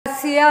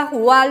gracias,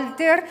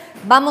 Walter.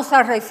 Vamos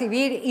a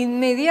recibir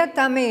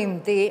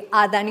inmediatamente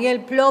a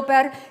Daniel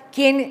Plopper,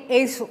 quien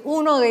es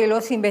uno de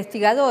los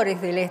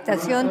investigadores de la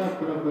estación.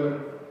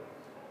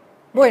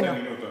 Bueno,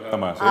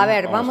 a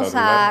ver, vamos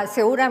a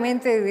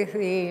seguramente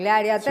desde el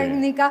área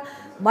técnica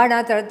van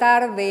a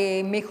tratar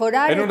de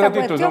mejorar. En un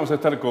ratito ya vamos a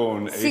estar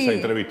con esa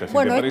entrevista, si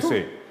bueno, te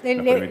parece.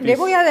 Le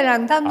voy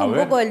adelantando un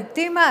poco el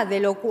tema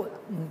del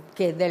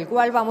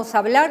cual vamos a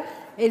hablar,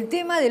 el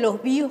tema de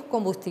los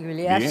biocombustibles.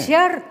 Bien.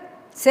 Ayer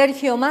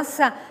Sergio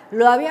Massa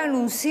lo había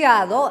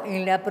anunciado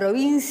en la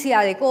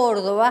provincia de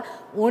Córdoba,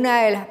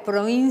 una de las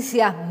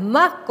provincias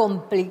más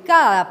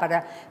complicadas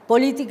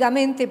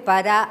políticamente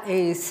para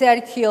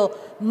Sergio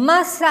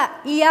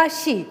Massa, y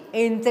allí,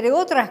 entre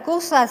otras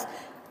cosas,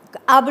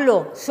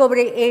 habló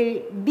sobre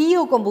el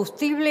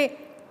biocombustible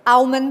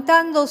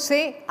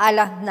aumentándose a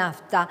las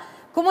naftas.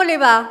 ¿Cómo le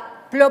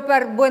va,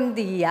 Plopper? Buen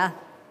día.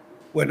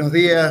 Buenos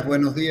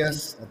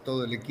días a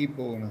todo el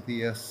equipo, buenos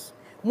días.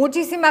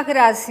 Muchísimas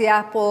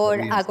gracias por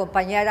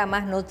acompañar a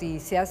Más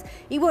Noticias.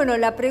 Y bueno,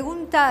 la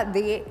pregunta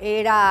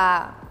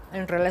era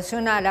en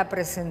relación a la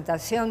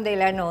presentación de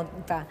la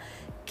nota.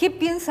 ¿Qué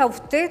piensa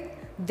usted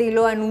de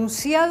lo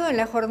anunciado en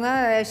la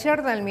jornada de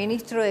ayer del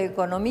ministro de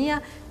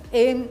Economía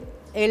en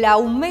el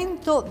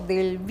aumento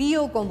del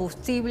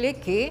biocombustible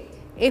que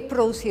es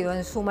producido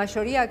en su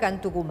mayoría acá en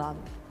Tucumán?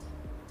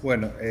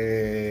 Bueno,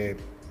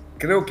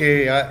 creo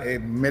que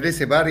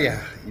merece varias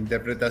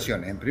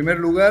interpretaciones. En primer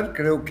lugar,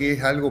 creo que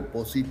es algo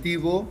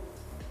positivo,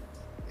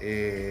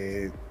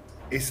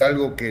 es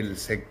algo que el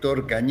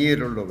sector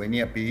cañero lo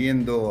venía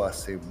pidiendo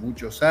hace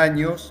muchos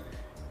años,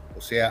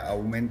 o sea,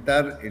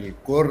 aumentar el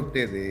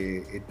corte de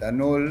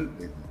etanol,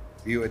 del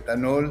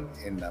bioetanol,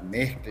 en la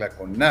mezcla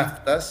con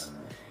naftas.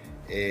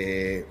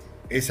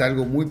 Es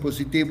algo muy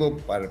positivo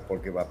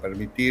porque va a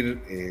permitir,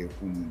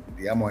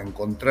 digamos,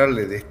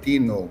 encontrarle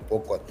destino un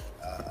poco a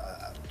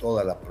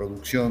toda la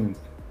producción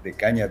de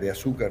caña de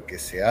azúcar que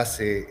se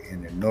hace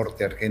en el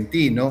norte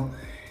argentino,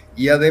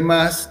 y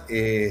además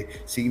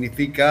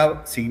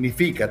significa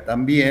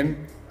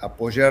también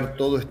apoyar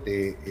todos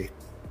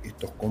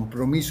estos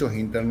compromisos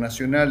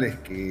internacionales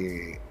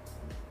que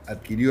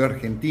adquirió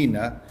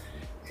Argentina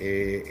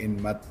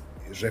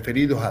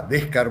referidos a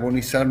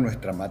descarbonizar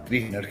nuestra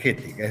matriz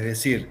energética, es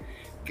decir,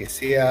 que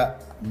sea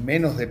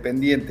menos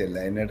dependiente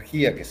la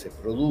energía que se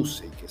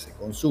produce y que se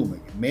consume,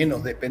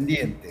 menos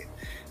dependiente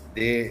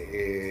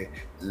de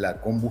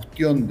la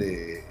combustión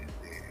de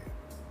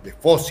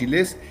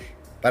fósiles,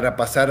 para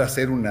pasar a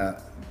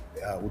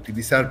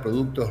utilizar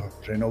productos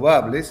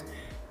renovables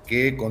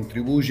que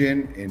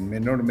contribuyen en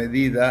menor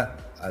medida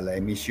a la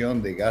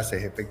emisión de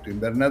gases de efecto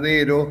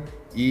invernadero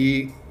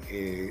y,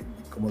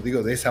 como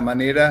digo, de esa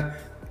manera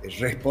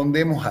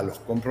respondemos a los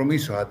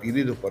compromisos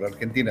adquiridos por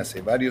Argentina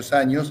hace varios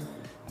años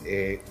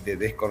de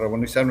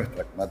descarbonizar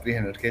nuestra matriz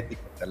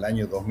energética hasta el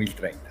año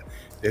 2030.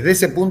 Desde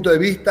ese punto de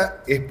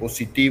vista es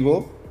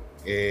positivo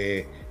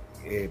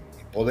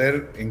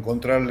poder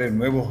encontrarle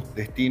nuevos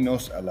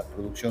destinos a la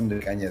producción de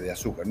caña de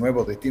azúcar.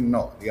 Nuevos destinos,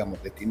 no,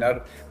 digamos,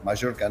 destinar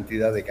mayor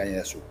cantidad de caña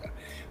de azúcar.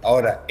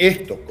 Ahora,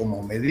 esto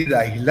como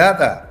medida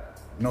aislada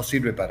no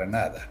sirve para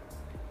nada,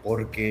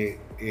 porque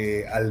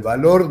al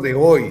valor de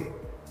hoy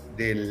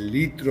del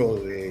litro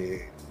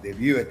de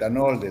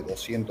bioetanol de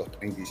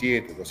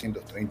 237,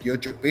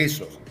 238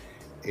 pesos,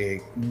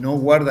 no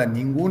guarda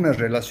ninguna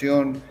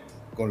relación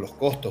con los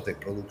costos de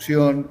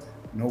producción,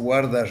 no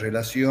guarda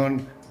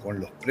relación con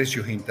los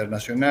precios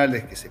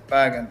internacionales que se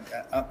pagan.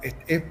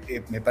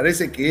 Me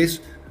parece que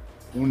es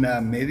una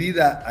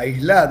medida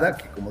aislada,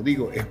 que como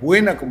digo, es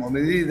buena como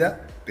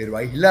medida, pero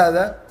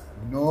aislada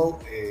no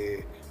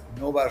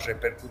va a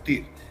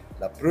repercutir.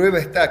 La prueba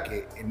está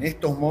que en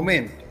estos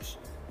momentos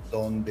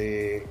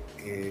donde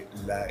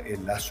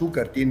el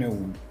azúcar tiene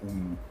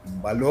un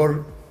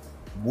valor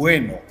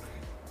bueno,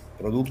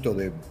 producto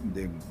de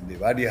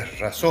varias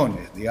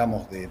razones,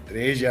 digamos,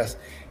 entre ellas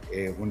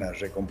una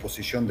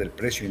recomposición del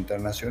precio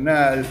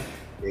internacional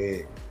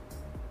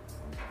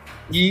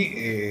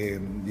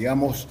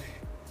digamos,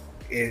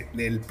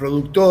 el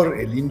productor,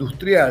 el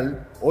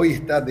industrial, hoy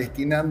está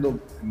destinando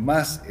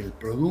más el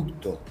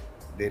producto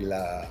de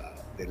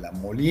la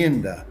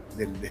molienda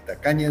de esta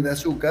caña de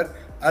azúcar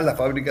a la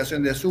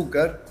fabricación de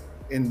azúcar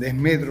en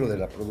desmedro de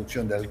la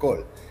producción de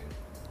alcohol.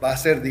 Va a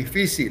ser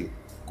difícil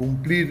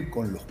cumplir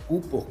con los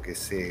cupos que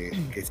se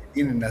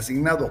tienen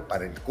asignados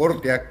para el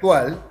corte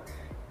actual.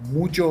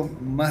 Mucho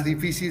más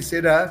difícil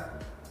será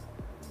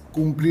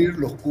cumplir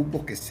los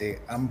cupos que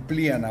se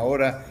amplían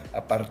ahora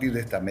a partir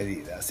de esta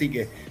medida. Así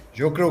que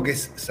yo creo que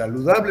es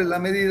saludable la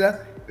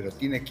medida, pero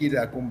tiene que ir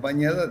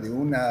acompañada de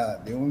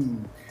una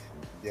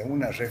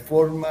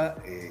reforma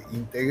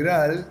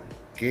integral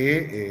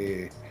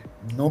que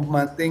no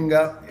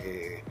mantenga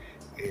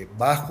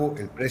bajo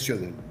el precio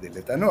del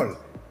etanol.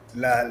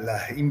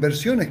 Las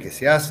inversiones que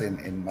se hacen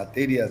en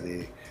materia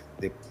de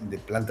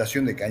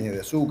plantación de caña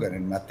de azúcar,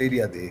 en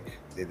materia de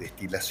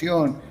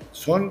destilación,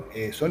 son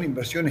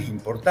inversiones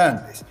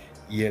importantes,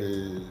 y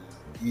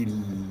y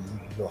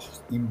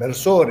los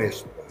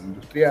inversores, los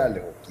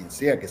industriales o quien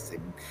sea que se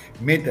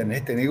meta en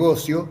este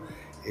negocio,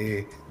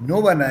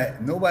 no van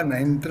a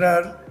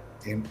entrar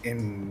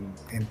en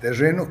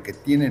terrenos que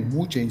tienen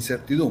mucha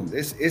incertidumbre.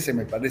 Ese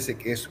me parece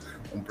que es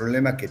un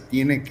problema que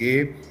tiene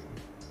que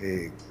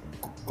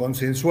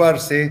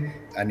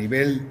consensuarse a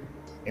nivel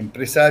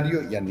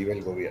empresario y a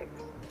nivel gobierno.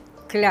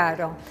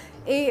 Claro.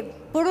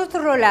 Por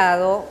otro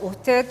lado,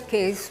 usted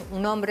que es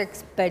un hombre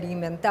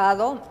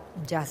experimentado,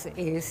 ya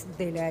es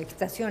de la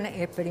Estación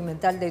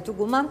Experimental de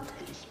Tucumán,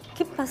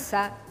 ¿qué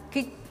pasa?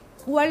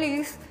 ¿Cuál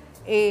es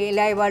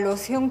la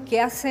evaluación que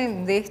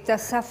hacen de esta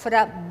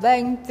zafra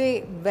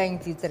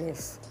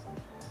 2023?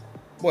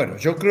 Bueno,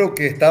 yo creo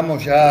que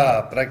estamos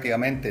ya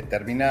prácticamente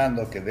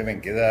terminando, que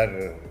deben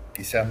quedar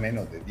quizás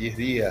menos de 10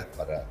 días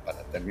para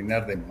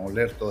terminar de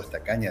moler toda esta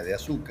caña de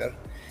azúcar.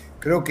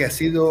 Creo que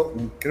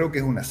creo que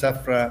es una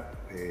zafra,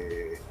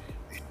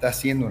 está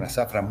siendo una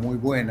zafra muy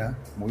buena,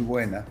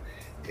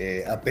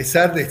 a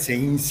pesar de ese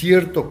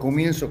incierto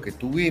comienzo que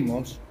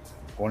tuvimos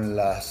con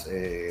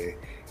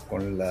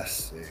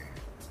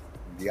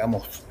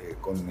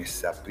con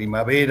esa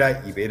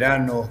primavera y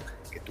verano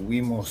que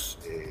tuvimos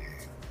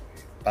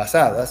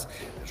pasadas.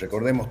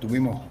 Recordemos,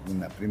 tuvimos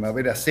una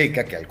primavera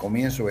seca, que al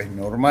comienzo es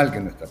normal que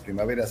nuestra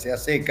primavera sea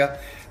seca,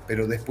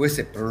 pero después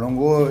se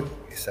prolongó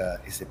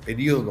ese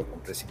periodo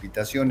con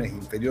precipitaciones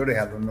inferiores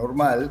a lo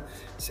normal,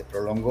 se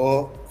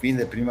prolongó fin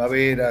de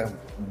primavera,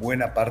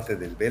 buena parte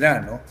del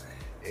verano,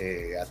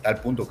 a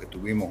tal punto que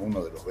tuvimos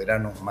uno de los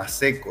veranos más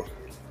secos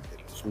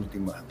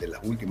de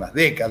las últimas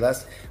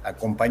décadas,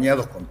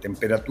 acompañados con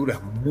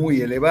temperaturas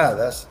muy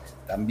elevadas,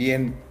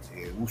 también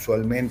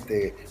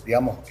usualmente,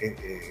 digamos,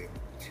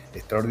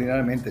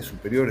 extraordinariamente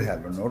superiores a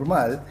lo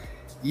normal,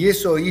 y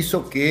eso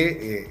hizo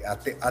que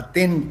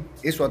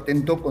eso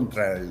atentó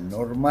contra el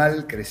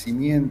normal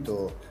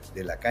crecimiento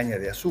de la caña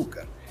de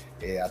azúcar,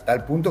 a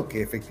tal punto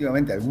que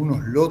efectivamente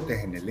algunos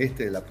lotes en el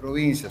este de la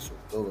provincia,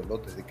 sobre todo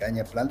lotes de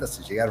caña planta,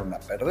 se llegaron a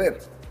perder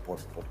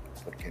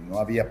porque no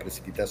había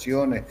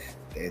precipitaciones,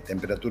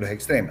 temperaturas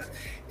extremas.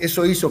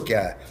 Eso hizo que,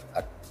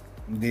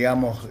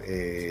 digamos,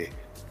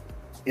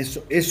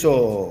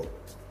 eso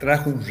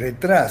trajo un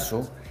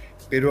retraso.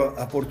 Pero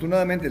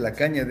afortunadamente la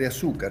caña de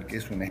azúcar, que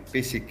es una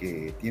especie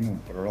que tiene un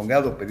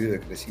prolongado periodo de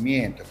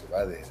crecimiento, que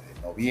va desde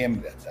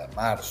noviembre hasta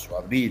marzo,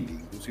 abril,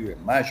 inclusive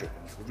mayo,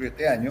 como ocurrió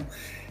este año,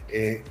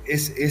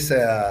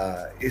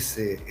 esa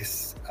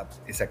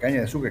caña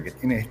de azúcar que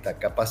tiene esta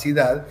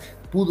capacidad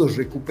pudo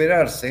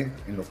recuperarse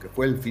en lo que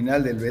fue el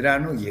final del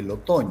verano y el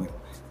otoño.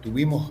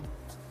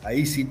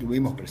 Ahí sí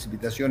tuvimos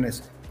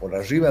precipitaciones por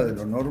arriba de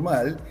lo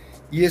normal,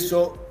 y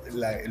eso,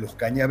 los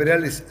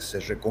cañaverales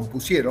se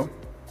recompusieron.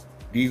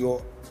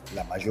 Digo,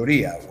 la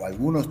mayoría, o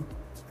algunos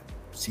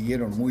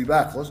siguieron muy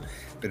bajos,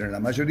 pero en la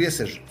mayoría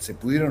se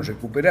pudieron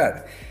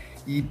recuperar.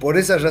 Y por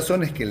esas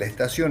razones que la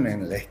estación,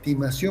 en la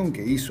estimación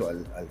que hizo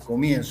al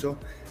comienzo,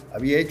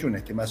 había hecho una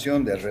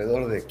estimación de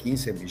alrededor de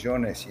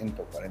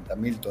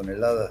 15.140.000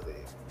 toneladas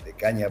de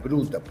caña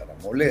bruta para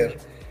moler,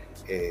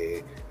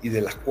 y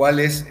de las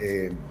cuales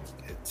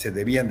se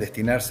debían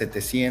destinar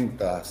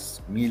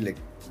 700.000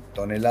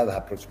 toneladas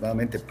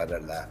aproximadamente para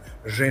la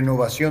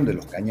renovación de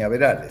los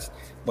cañaverales.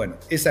 Bueno,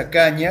 esa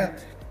caña,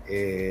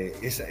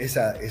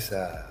 esa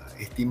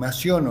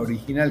estimación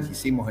original que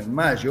hicimos en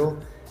mayo,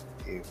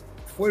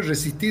 fue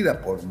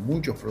resistida por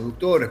muchos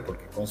productores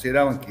porque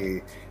consideraban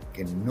que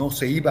no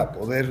se iba a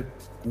poder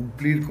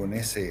cumplir con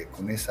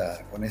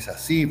esa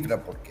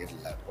cifra por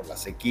la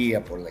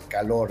sequía, por el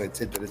calor,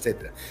 etcétera,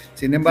 etcétera.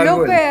 Sin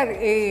embargo,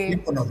 el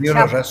tiempo nos dio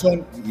la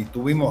razón y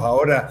tuvimos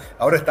ahora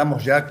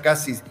estamos ya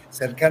casi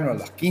cercanos a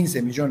las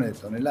 15 millones de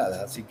toneladas,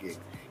 así que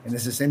en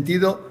ese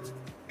sentido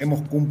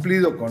hemos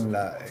cumplido con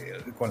la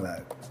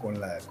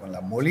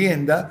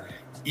molienda,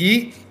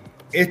 y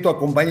esto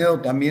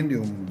acompañado también de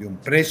un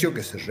precio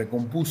que se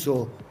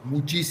recompuso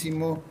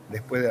muchísimo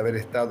después de haber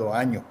estado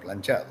años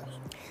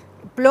planchados.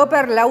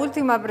 Ploper, la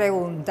última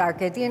pregunta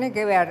que tiene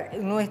que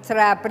ver,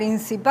 nuestra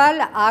principal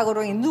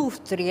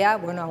agroindustria,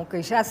 bueno,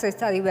 aunque ya se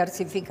está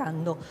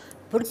diversificando,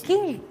 ¿por qué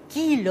el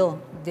kilo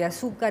de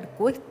azúcar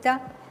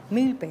cuesta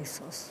 1.000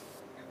 pesos?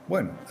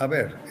 Bueno, a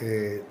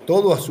ver,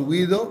 todo ha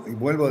subido, y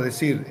vuelvo a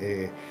decir,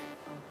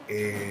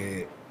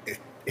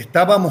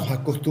 estábamos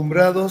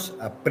acostumbrados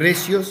a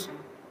precios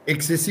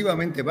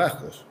excesivamente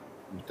bajos.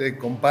 Ustedes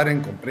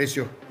comparen con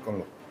precios,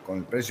 con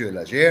el precio de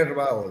la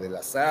hierba o de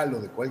la sal o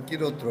de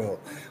cualquier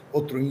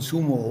otro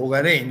insumo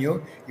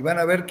hogareño, y van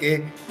a ver que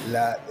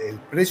el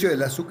precio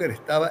del azúcar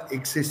estaba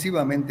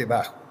excesivamente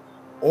bajo.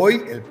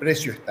 Hoy el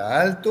precio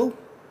está alto.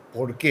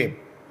 ¿Por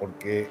qué?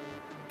 Porque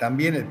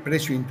también el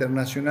precio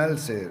internacional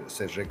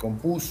se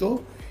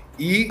recompuso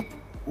y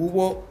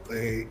hubo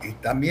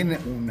también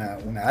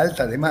una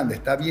alta demanda.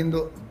 Está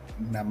habiendo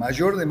una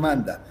mayor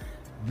demanda,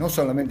 no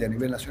solamente a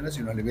nivel nacional,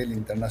 sino a nivel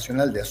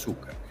internacional de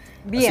azúcar.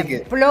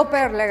 Bien,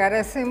 Plopper,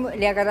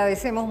 le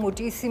agradecemos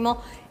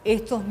muchísimo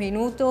estos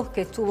minutos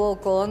que estuvo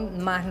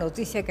con Más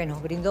Noticias, que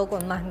nos brindó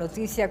con Más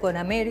Noticias, con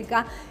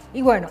América.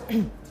 Y bueno,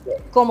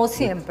 como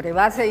siempre,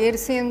 va a seguir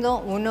siendo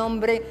un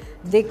hombre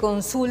de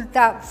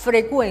consulta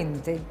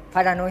frecuente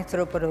para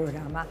nuestro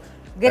programa.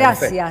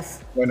 Gracias.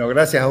 Perfecto. Bueno,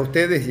 gracias a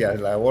ustedes y a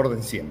la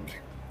orden siempre.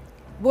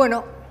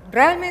 Bueno,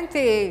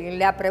 realmente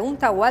la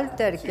pregunta,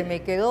 Walter, que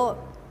me quedó,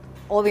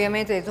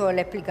 obviamente de toda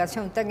la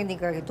explicación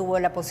técnica que tuvo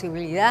la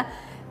posibilidad,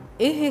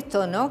 es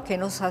esto, ¿no? Que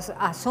nos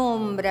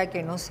asombra,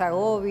 que nos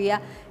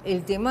agobia,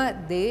 el tema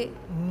de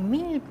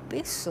 1.000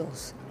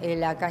 pesos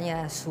la caña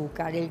de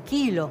azúcar, el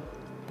kilo,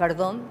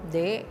 perdón,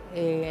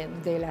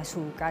 del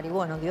azúcar. Y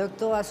bueno, dio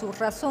todas sus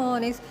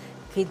razones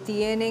que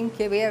tienen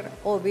que ver,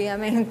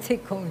 obviamente,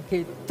 con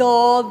que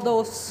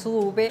todo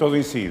sube. Todo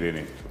incide en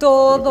esto.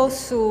 Todo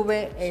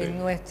sube en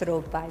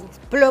nuestro país.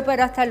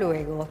 Plopper, hasta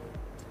luego.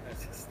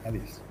 Gracias.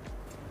 Adiós.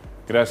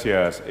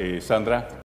 Gracias, Sandra.